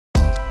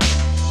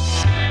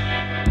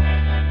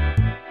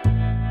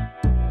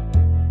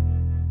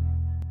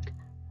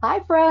Hi,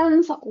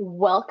 friends.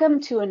 Welcome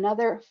to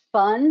another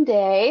fun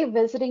day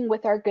visiting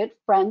with our good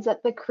friends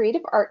at the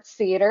Creative Arts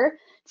Theater.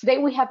 Today,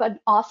 we have an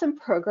awesome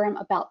program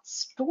about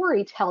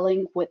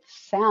storytelling with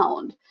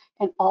sound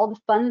and all the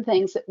fun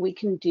things that we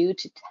can do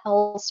to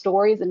tell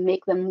stories and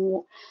make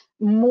them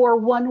more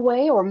one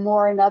way or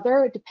more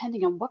another,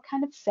 depending on what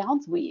kind of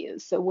sounds we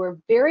use. So, we're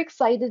very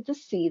excited to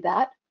see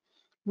that.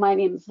 My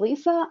name is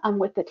Lisa. I'm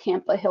with the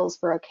Tampa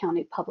Hillsborough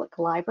County Public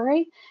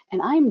Library,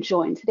 and I'm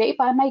joined today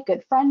by my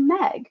good friend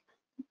Meg.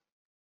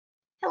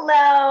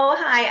 Hello,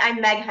 hi, I'm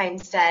Meg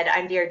Heinstead.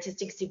 I'm the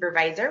Artistic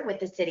Supervisor with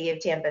the City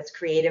of Tampa's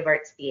Creative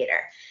Arts Theater.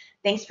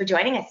 Thanks for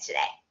joining us today.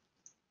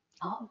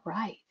 All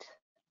right.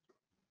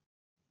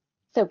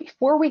 So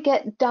before we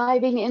get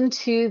diving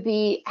into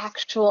the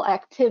actual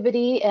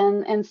activity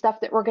and stuff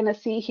that we're going to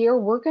see here,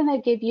 we're going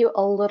to give you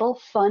a little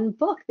fun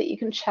book that you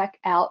can check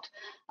out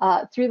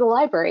through the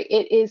library.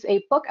 It is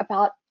a book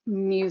about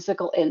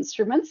musical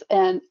instruments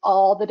and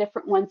all the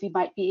different ones you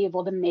might be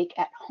able to make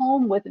at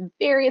home with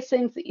various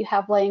things that you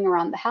have laying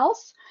around the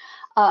house.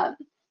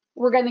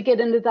 We're going to get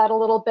into that a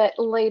little bit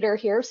later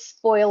here,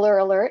 spoiler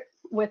alert,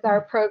 with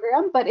our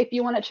program. But if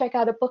you want to check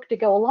out a book to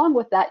go along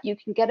with that, you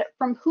can get it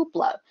from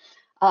Hoopla.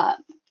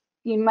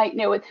 You might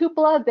know with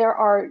Hoopla, there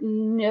are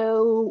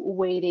no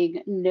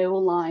waiting, no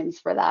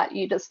lines for that.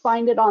 You just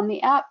find it on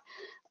the app,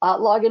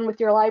 log in with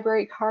your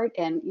library card,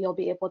 and you'll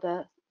be able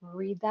to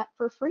read that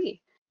for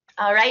free.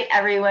 All right,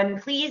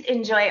 everyone, please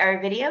enjoy our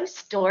video,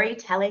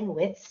 Storytelling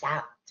with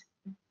Sound.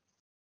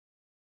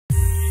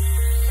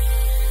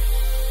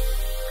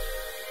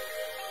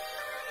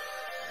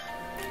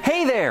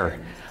 Hey there!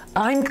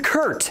 I'm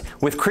Kurt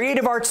with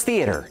Creative Arts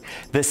Theater,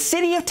 the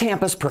City of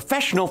Tampa's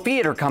professional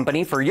theater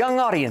company for young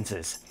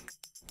audiences.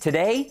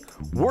 Today,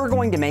 we're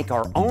going to make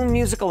our own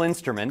musical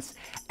instruments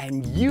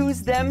and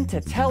use them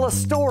to tell a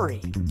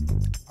story.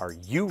 Are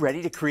you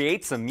ready to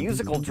create some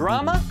musical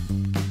drama?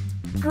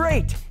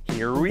 Great!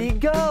 Here we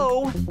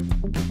go!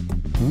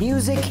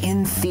 Music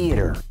in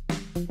theater.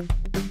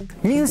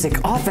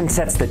 Music often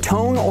sets the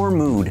tone or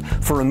mood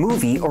for a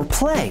movie or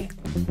play.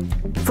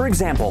 For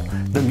example,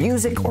 the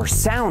music or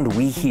sound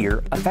we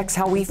hear affects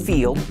how we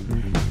feel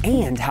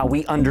and how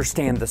we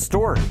understand the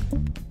story.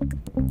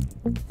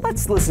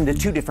 Let's listen to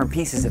two different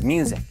pieces of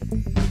music.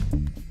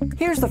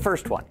 Here's the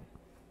first one.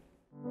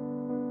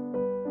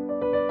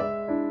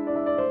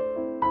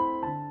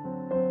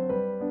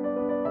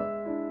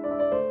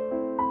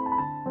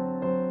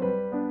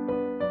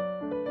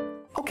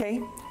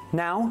 Okay,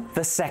 now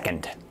the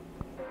second.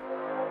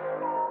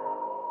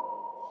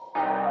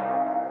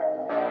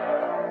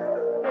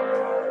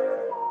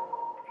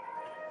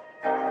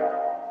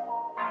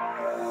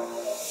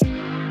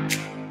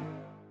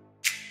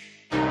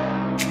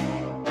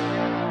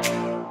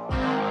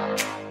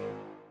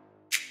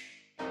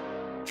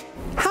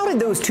 How did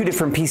those two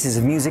different pieces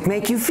of music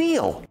make you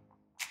feel?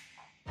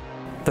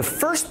 The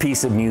first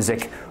piece of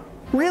music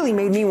really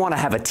made me want to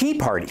have a tea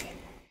party,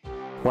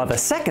 while the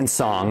second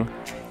song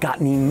got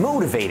me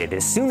motivated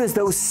as soon as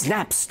those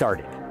snaps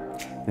started.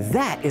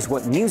 That is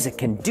what music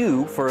can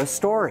do for a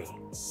story.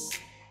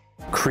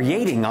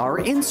 Creating our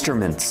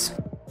instruments.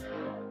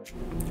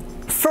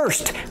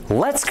 First,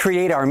 let's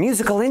create our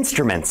musical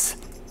instruments.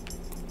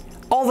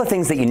 All the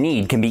things that you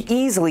need can be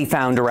easily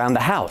found around the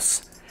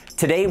house.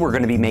 Today we're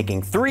going to be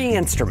making 3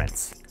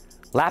 instruments: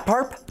 lap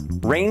harp,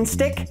 rain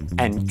stick,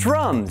 and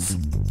drums.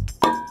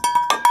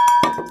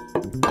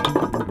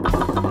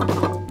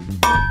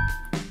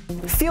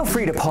 Feel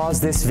free to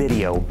pause this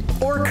video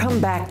or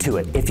come back to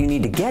it if you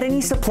need to get any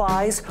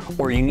supplies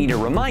or you need a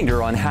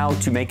reminder on how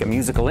to make a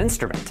musical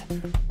instrument.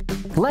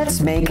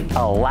 Let's make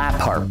a lap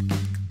harp.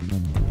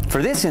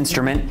 For this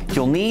instrument,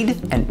 you'll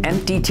need an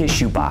empty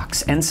tissue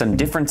box and some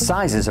different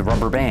sizes of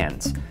rubber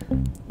bands.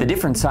 The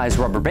different size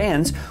rubber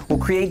bands will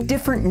create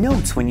different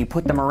notes when you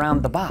put them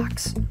around the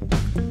box.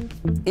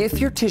 If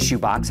your tissue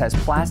box has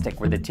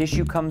plastic where the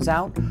tissue comes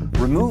out,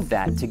 remove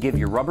that to give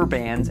your rubber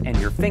bands and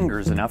your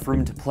fingers enough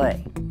room to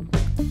play.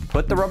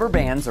 Put the rubber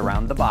bands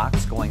around the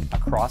box going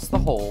across the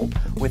hole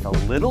with a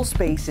little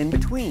space in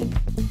between.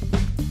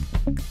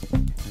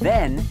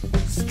 Then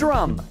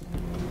strum.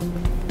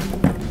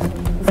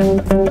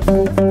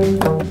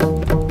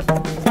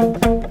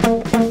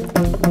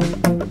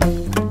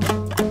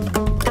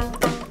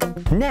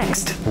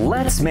 Next,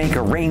 let's make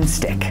a rain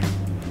stick.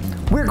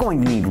 We're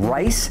going to need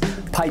rice,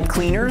 pipe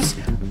cleaners,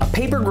 a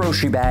paper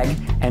grocery bag,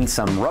 and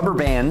some rubber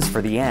bands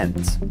for the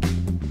ends.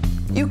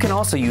 You can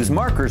also use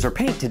markers or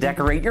paint to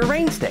decorate your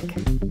rain stick.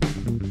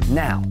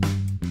 Now,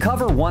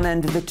 cover one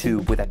end of the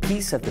tube with a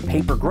piece of the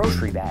paper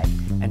grocery bag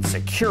and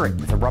secure it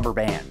with a rubber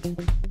band.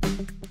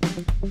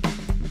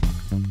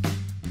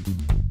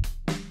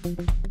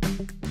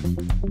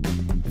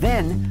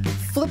 Then,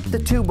 flip the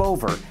tube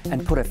over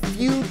and put a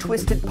few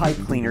twisted pipe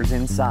cleaners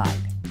inside.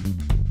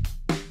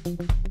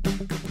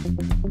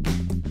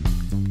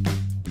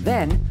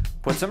 Then,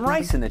 put some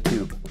rice in the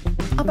tube.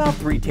 About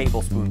 3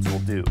 tablespoons will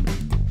do.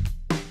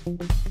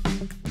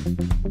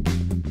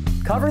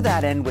 Cover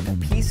that end with a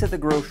piece of the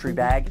grocery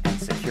bag and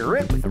secure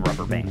it with a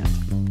rubber band.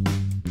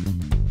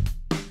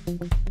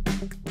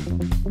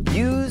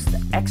 use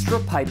the extra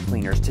pipe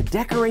cleaners to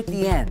decorate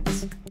the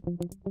ends.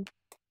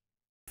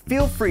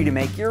 Feel free to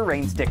make your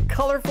rain stick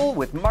colorful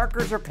with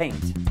markers or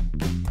paint.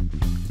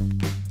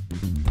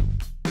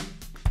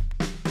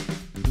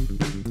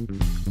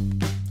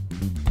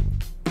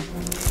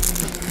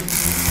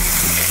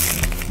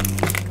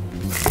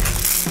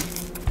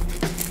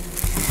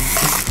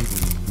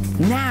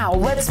 Now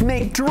let's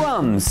make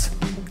drums!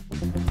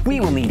 We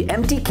will need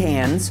empty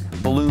cans,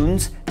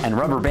 balloons, and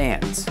rubber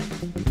bands.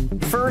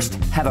 First,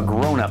 have a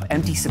grown-up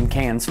empty some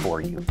cans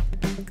for you.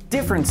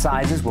 Different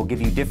sizes will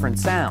give you different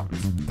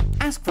sounds.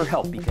 Ask for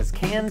help because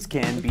cans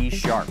can be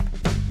sharp.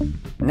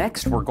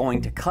 Next, we're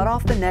going to cut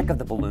off the neck of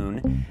the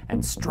balloon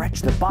and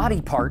stretch the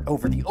body part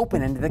over the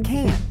open end of the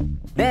can.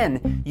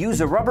 Then,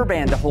 use a rubber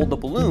band to hold the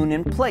balloon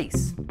in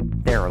place.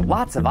 There are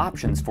lots of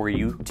options for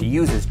you to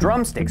use as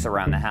drumsticks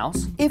around the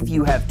house. If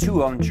you have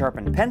two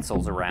unsharpened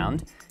pencils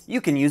around, you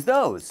can use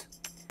those.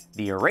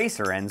 The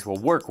eraser ends will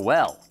work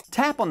well.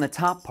 Tap on the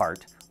top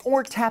part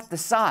or tap the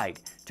side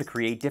to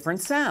create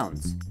different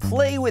sounds.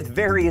 Play with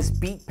various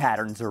beat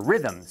patterns or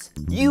rhythms.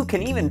 You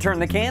can even turn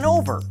the can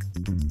over.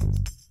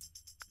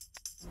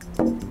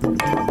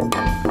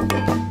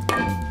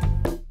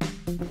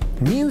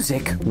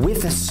 Music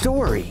with a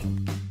story.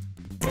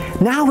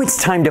 Now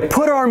it's time to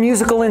put our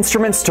musical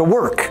instruments to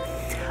work.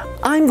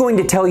 I'm going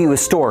to tell you a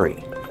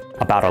story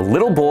about a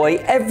little boy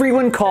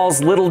everyone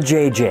calls Little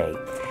JJ,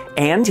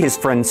 and his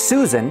friend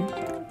Susan,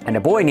 and a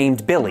boy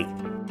named Billy.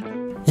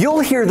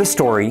 You'll hear the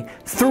story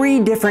 3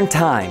 different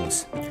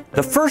times.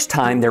 The first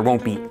time there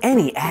won't be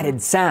any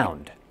added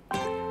sound.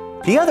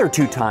 The other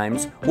 2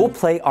 times we'll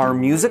play our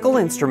musical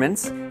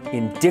instruments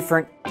in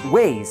different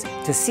ways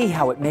to see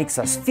how it makes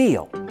us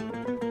feel.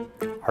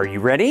 Are you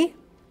ready?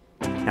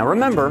 Now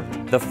remember,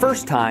 the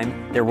first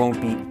time there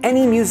won't be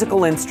any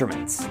musical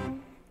instruments.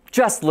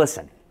 Just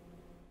listen.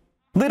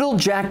 Little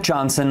Jack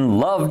Johnson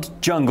loved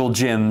jungle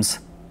gyms.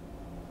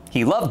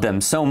 He loved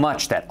them so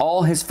much that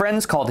all his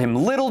friends called him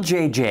Little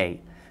JJ,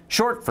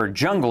 short for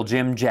Jungle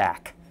Gym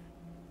Jack.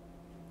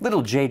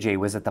 Little JJ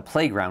was at the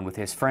playground with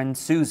his friend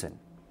Susan.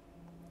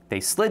 They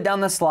slid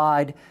down the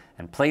slide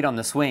and played on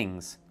the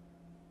swings.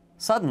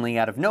 Suddenly,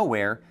 out of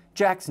nowhere,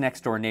 Jack's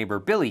next-door neighbor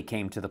Billy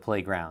came to the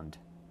playground.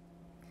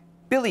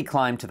 Billy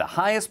climbed to the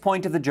highest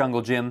point of the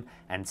jungle gym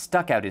and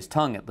stuck out his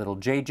tongue at Little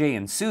JJ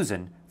and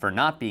Susan for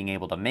not being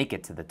able to make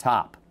it to the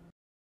top.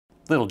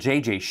 Little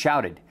JJ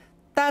shouted,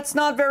 "That's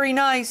not very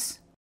nice!"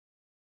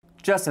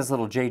 Just as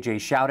Little JJ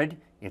shouted,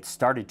 it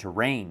started to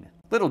rain.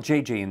 Little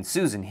JJ and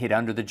Susan hid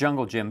under the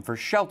jungle gym for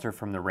shelter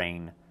from the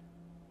rain.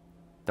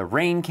 The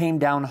rain came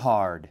down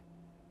hard,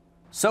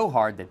 so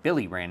hard that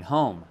Billy ran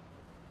home.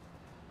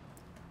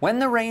 When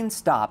the rain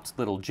stopped,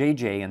 Little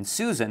JJ and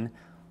Susan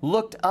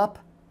looked up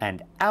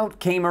and out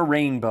came a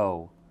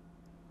rainbow.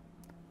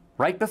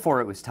 Right before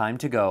it was time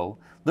to go,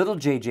 Little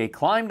JJ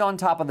climbed on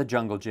top of the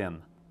jungle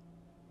gym.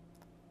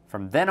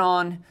 From then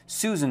on,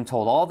 Susan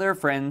told all their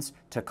friends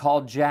to call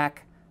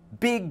Jack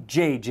Big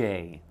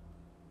JJ.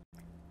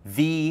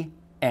 The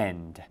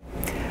end.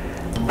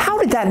 How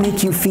did that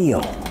make you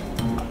feel?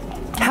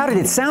 How did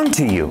it sound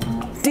to you?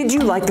 Did you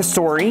like the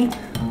story?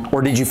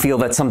 Or did you feel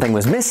that something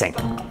was missing?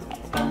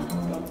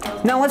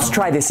 Now let's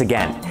try this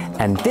again.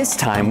 And this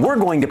time we're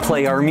going to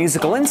play our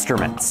musical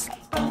instruments.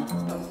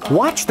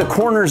 Watch the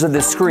corners of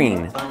the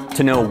screen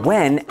to know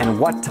when and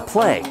what to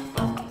play.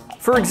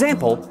 For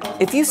example,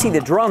 if you see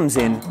the drums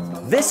in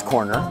this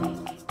corner,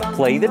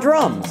 play the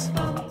drums.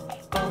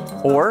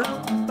 Or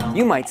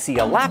you might see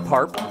a lap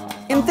harp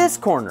in this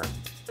corner.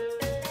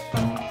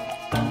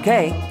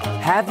 Okay,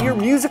 have your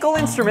musical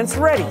instruments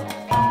ready.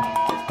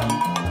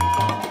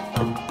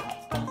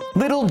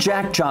 Little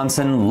Jack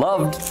Johnson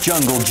loved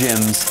jungle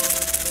gyms.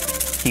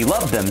 He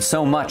loved them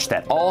so much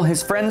that all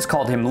his friends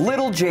called him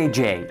Little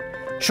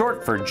JJ,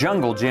 short for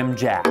Jungle Gym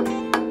Jack.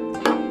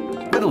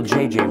 Little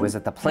JJ was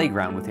at the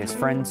playground with his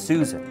friend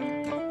Susan.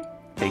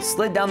 They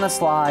slid down the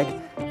slide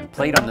and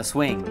played on the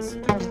swings.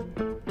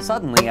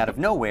 Suddenly, out of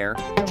nowhere,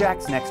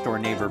 Jack's next-door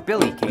neighbor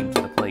Billy came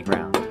to the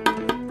playground.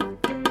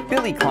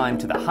 Billy climbed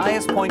to the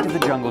highest point of the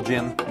jungle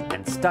gym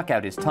and stuck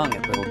out his tongue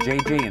at Little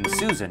JJ and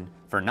Susan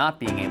for not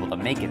being able to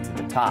make it to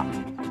the top.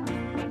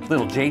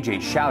 Little JJ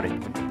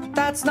shouted,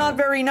 "That's not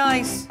very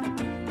nice!"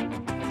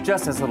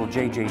 Just as Little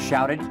JJ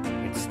shouted,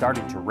 it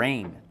started to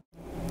rain.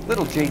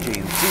 Little JJ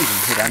and Susan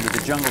hid under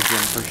the jungle gym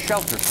for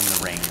shelter from the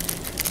rain.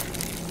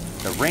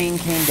 The rain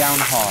came down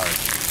hard,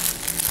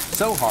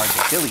 so hard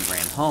that Billy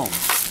ran home.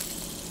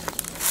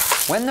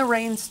 When the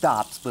rain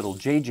stopped, Little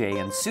JJ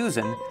and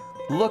Susan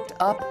looked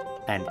up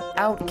and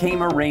out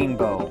came a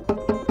rainbow.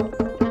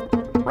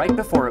 Right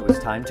before it was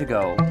time to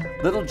go,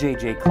 Little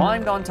JJ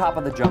climbed on top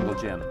of the jungle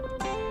gym.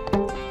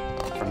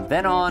 From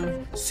then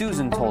on,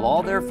 Susan told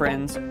all their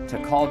friends to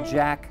call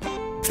Jack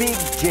Big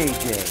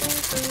JJ.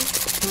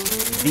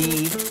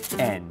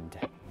 The end.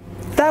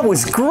 That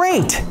was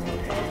great!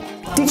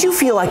 Did you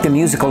feel like the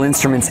musical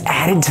instruments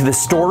added to the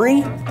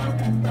story?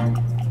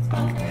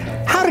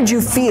 How did you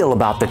feel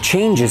about the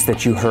changes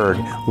that you heard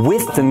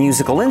with the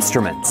musical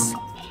instruments?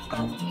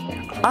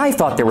 I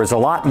thought there was a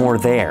lot more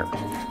there.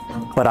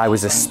 but I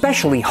was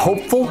especially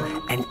hopeful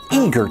and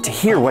eager to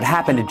hear what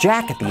happened to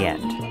Jack at the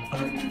end.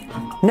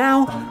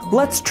 Now,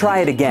 let's try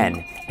it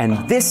again,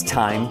 and this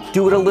time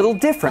do it a little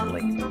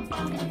differently.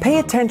 Pay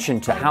attention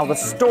to how the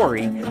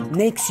story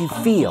makes you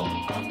feel.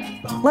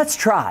 Let's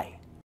try.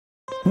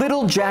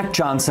 Little Jack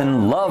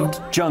Johnson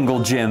loved jungle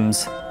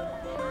gyms.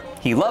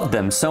 He loved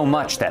them so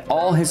much that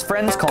all his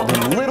friends called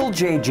him Little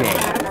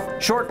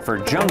JJ, short for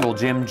Jungle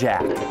Gym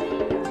Jack.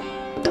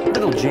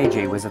 Little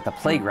JJ was at the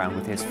playground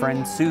with his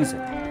friend Susan.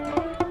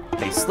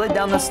 They slid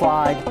down the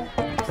slide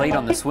and played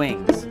on the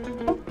swings.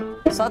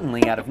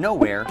 Suddenly, out of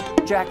nowhere,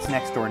 Jack's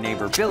next-door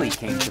neighbor Billy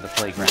came to the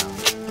playground.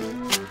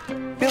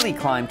 Billy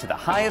climbed to the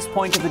highest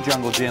point of the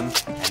jungle gym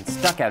and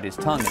stuck out his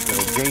tongue at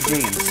little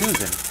JJ and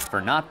Susan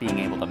for not being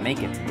able to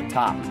make it to the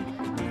top.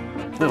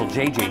 Little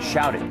JJ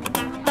shouted,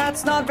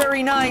 "That's not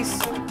very nice!"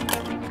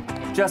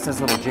 Just as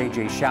little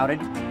JJ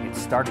shouted, it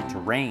started to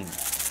rain.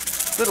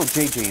 Little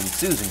JJ and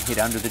Susan hid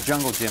under the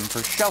jungle gym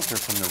for shelter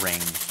from the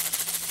rain.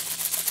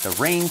 The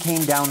rain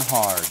came down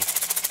hard,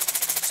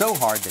 so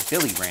hard that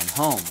Billy ran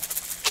home.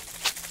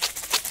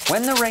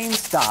 When the rain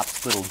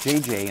stopped, little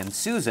JJ and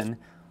Susan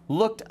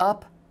looked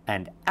up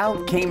and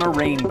out came a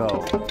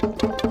rainbow.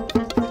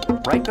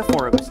 Right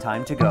before it was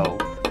time to go,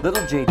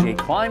 little JJ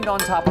climbed on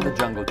top of the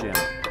jungle gym.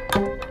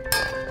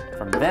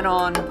 From then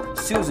on,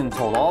 Susan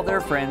told all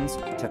their friends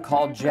to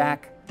call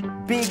Jack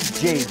Big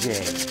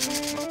JJ.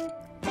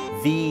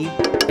 The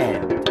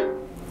end.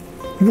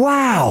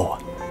 Wow!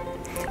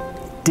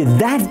 Did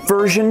that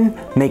version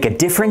make a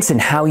difference in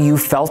how you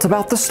felt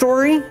about the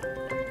story?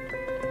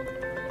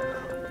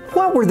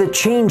 What were the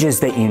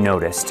changes that you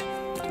noticed,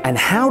 and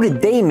how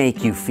did they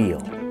make you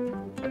feel?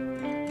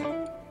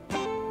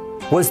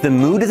 Was the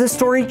mood of the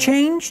story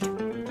changed?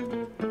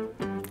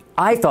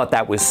 I thought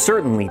that was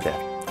certainly the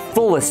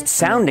fullest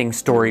sounding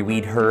story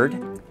we'd heard.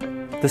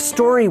 The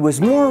story was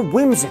more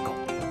whimsical,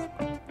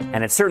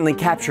 and it certainly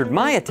captured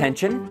my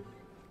attention.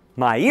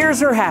 My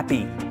ears are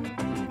happy.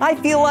 I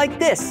feel like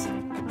this.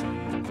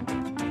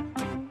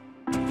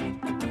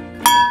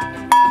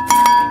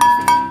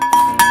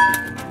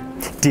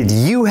 Did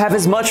you have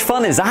as much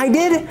fun as I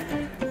did?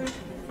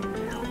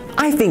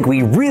 I think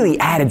we really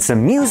added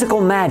some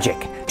musical magic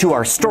to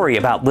our story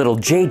about little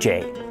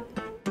JJ.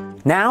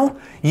 Now,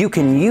 you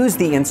can use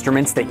the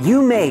instruments that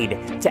you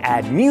made to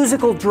add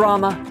musical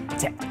drama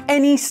to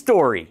any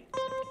story.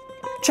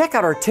 Check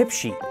out our tip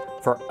sheet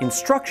for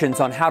instructions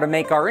on how to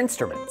make our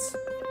instruments.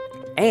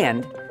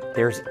 And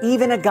there's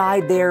even a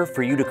guide there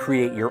for you to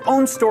create your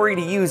own story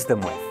to use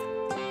them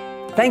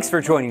with. Thanks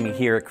for joining me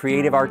here at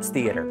Creative Arts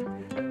Theater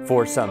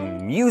for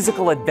some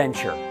musical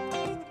adventure.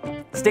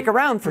 Stick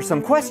around for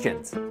some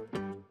questions.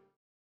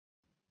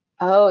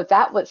 Oh,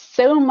 that was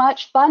so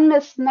much fun,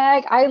 Miss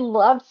Meg. I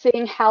loved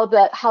seeing how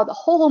the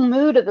whole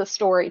mood of the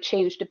story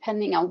changed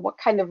depending on what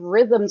kind of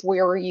rhythms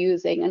we were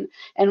using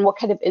and what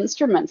kind of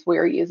instruments we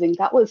were using.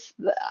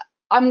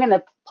 I'm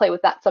gonna play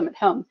with that some at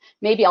home.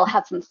 Maybe I'll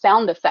have some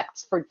sound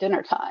effects for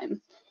dinner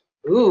time.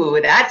 Ooh,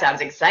 that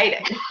sounds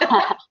exciting.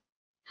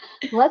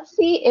 Let's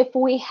see if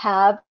we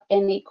have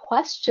any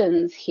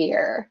questions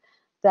here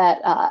that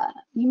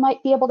you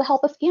might be able to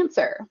help us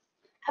answer.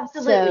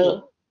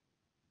 Absolutely.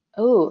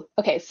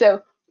 Okay,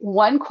 so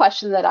one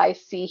question that I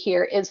see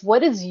here is,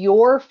 what is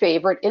your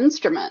favorite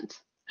instrument?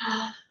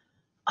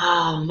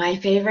 Oh, my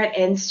favorite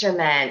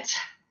instrument.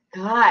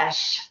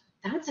 Gosh,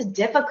 that's a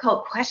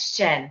difficult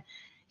question.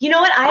 You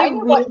know what? I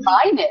know what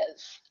mine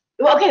is.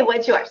 Okay,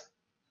 what's yours?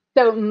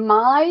 So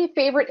my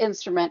favorite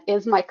instrument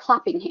is my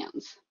clapping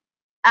hands.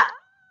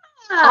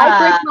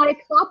 I bring my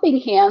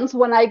clapping hands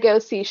when I go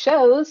see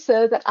shows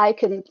so that I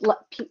can let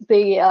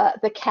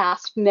the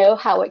cast know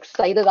how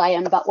excited I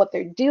am about what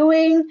they're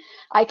doing.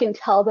 I can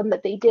tell them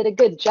that they did a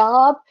good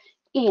job,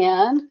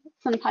 and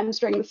sometimes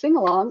during the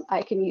sing-along,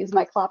 I can use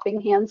my clapping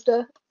hands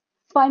to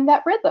find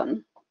that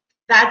rhythm.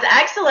 That's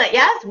excellent.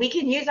 Yes, we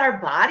can use our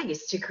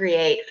bodies to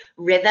create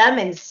rhythm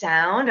and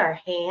sound, our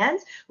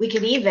hands. We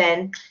can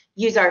even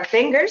use our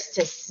fingers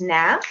to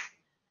snap,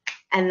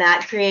 and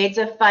that creates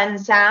a fun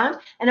sound.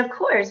 And of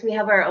course, we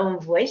have our own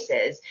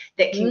voices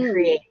that can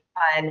create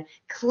fun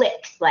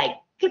clicks, like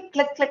click,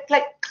 click, click,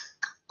 click.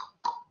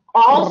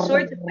 All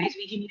sorts of ways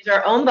we can use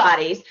our own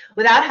bodies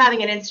without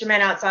having an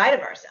instrument outside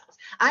of ourselves.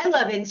 I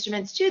love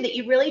instruments too that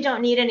you really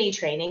don't need any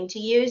training to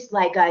use,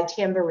 like a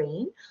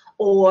tambourine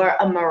or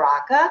a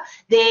maraca.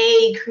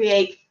 They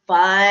create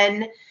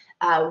fun,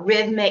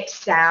 rhythmic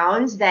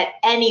sounds that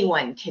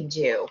anyone can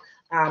do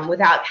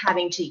without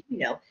having to,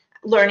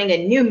 learning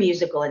a new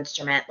musical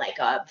instrument like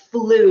a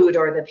flute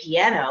or the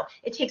piano.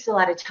 It takes a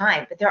lot of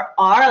time, but there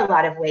are a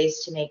lot of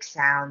ways to make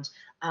sound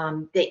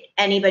that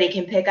anybody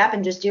can pick up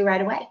and just do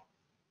right away.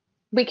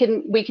 We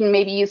can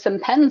maybe use some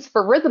pens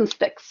for rhythm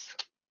sticks.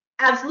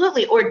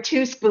 Absolutely, or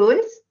 2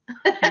 spoons.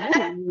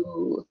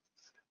 Ooh.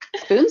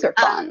 Spoons are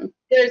fun.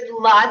 There's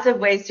lots of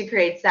ways to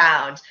create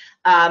sound.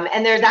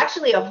 And there's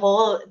actually a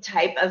whole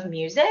type of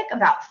music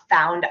about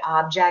found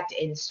object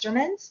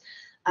instruments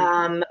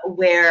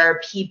where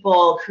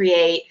people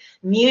create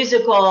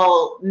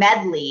musical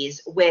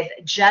medleys with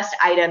just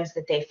items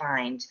that they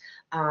find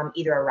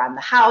either around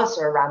the house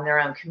or around their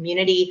own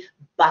community.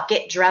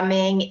 Bucket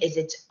drumming is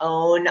its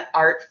own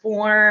art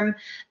form.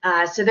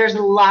 So there's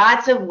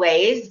lots of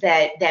ways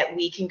that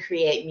we can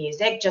create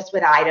music just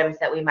with items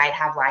that we might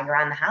have lying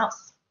around the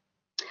house.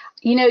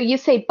 You know, you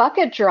say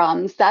bucket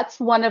drums. That's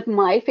one of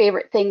my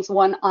favorite things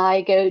when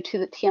I go to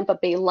the Tampa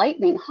Bay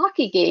Lightning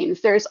hockey games.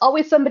 There's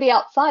always somebody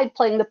outside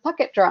playing the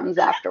bucket drums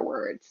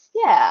afterwards.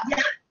 Yeah.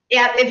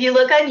 Yeah, if you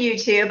look on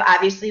YouTube,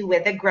 obviously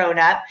with a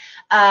grown-up,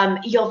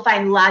 you'll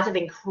find lots of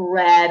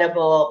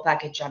incredible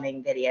bucket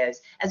drumming videos,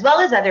 as well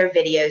as other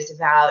videos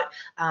about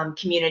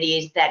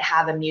communities that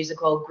have a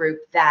musical group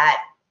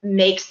that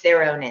makes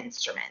their own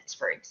instruments,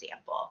 for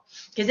example.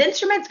 Because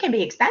instruments can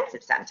be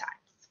expensive sometimes.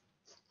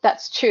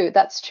 That's true.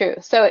 That's true.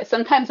 So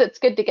sometimes it's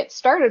good to get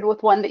started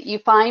with one that you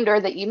find or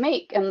that you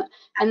make and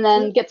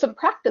then get some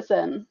practice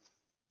in.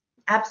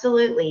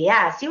 Absolutely.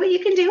 Yeah. See what you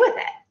can do with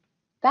it.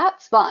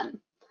 That's fun.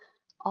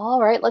 All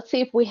right. Let's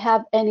see if we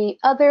have any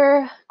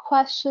other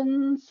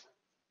questions.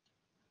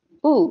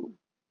 Ooh,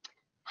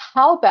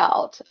 how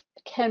about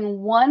can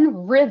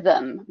one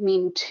rhythm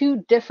mean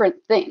two different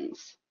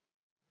things?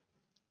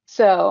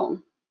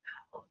 So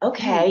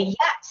Okay,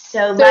 yes. So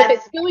So if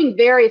let's it's going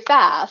very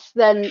fast,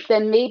 then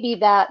maybe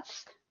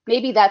that's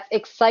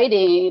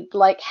exciting,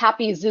 like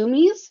happy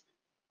zoomies.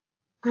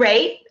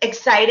 great,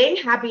 exciting,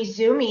 happy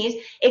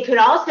zoomies. It could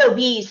also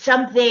be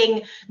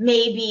something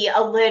maybe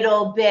a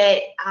little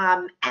bit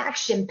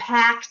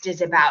action-packed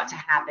is about to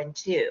happen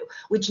too,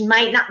 which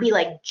might not be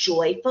like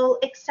joyful,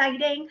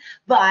 exciting,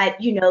 but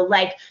you know,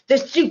 like the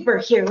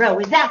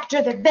superhero is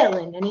after the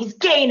villain and he's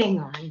gaining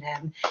on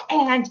them.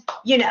 And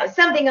you know,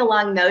 something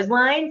along those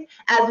lines,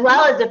 as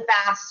well as a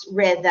fast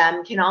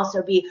rhythm can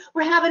also be,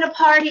 we're having a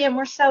party and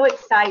we're so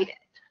excited.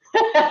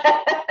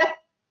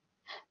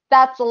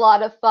 That's a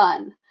lot of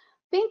fun.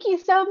 Thank you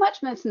so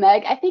much, Miss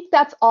Meg. I think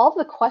that's all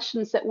the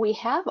questions that we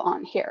have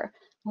on here.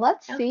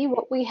 Let's see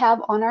what we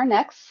have on our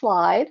next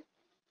slide.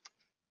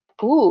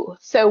 Ooh,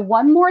 so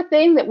one more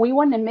thing that we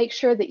want to make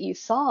sure that you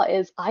saw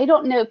is, I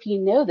don't know if you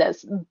know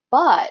this,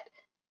 but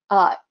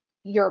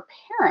your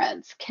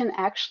parents can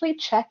actually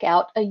check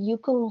out a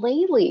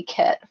ukulele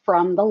kit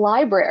from the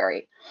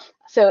library.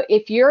 So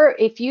if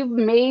you've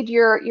made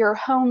your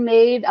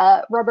homemade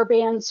rubber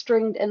band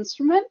stringed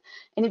instrument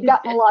and you've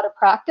gotten a lot of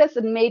practice,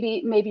 and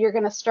maybe you're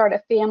going to start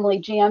a family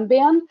jam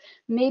band,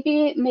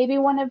 maybe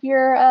one of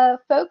your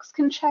folks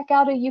can check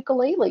out a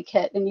ukulele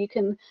kit and you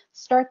can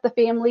start the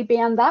family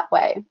band that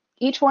way.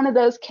 Each one of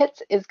those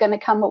kits is going to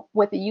come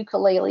with a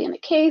ukulele in a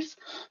case.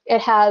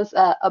 It has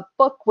a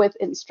book with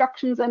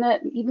instructions in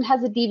it, and even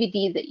has a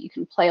DVD that you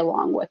can play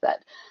along with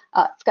it.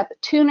 It's got the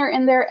tuner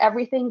in there,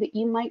 everything that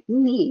you might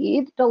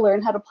need to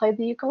learn how to play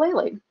the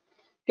ukulele.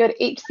 Go to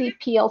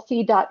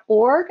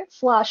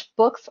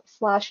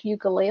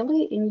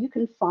hcplc.org/books/ukulele and you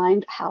can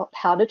find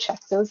how to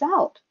check those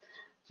out.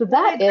 So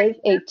that is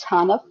a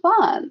ton of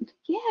fun.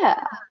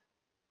 Yeah.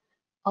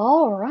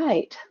 All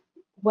right.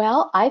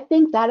 Well, I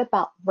think that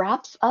about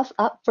wraps us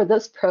up for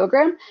this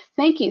program.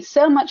 Thank you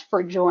so much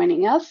for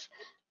joining us.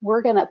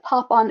 We're going to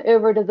pop on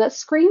over to this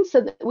screen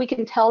so that we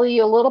can tell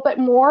you a little bit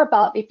more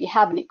about, if you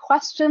have any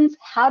questions,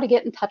 how to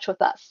get in touch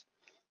with us.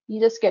 You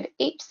just go to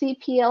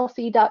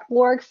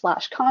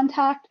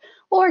hcplc.org/contact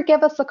or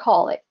give us a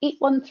call at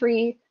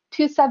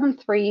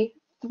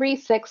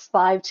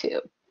 813-273-3652.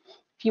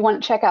 If you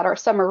want to check out our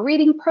summer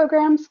reading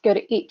programs, go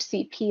to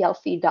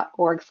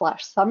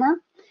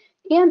hcplc.org/summer.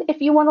 And if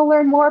you want to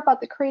learn more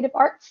about the Creative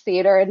Arts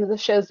Theater and the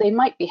shows they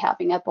might be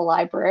having at the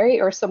library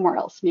or somewhere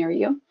else near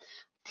you,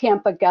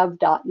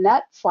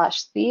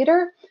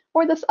 tampagov.net/theater,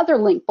 or this other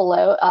link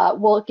below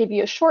will give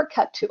you a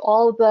shortcut to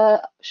all of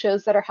the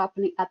shows that are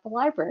happening at the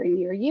library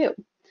near you.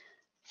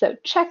 So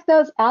check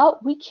those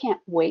out. We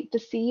can't wait to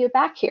see you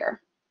back here.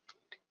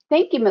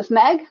 Thank you, Ms.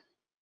 Meg.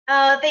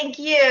 Oh, thank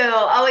you.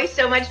 Always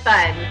so much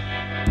fun.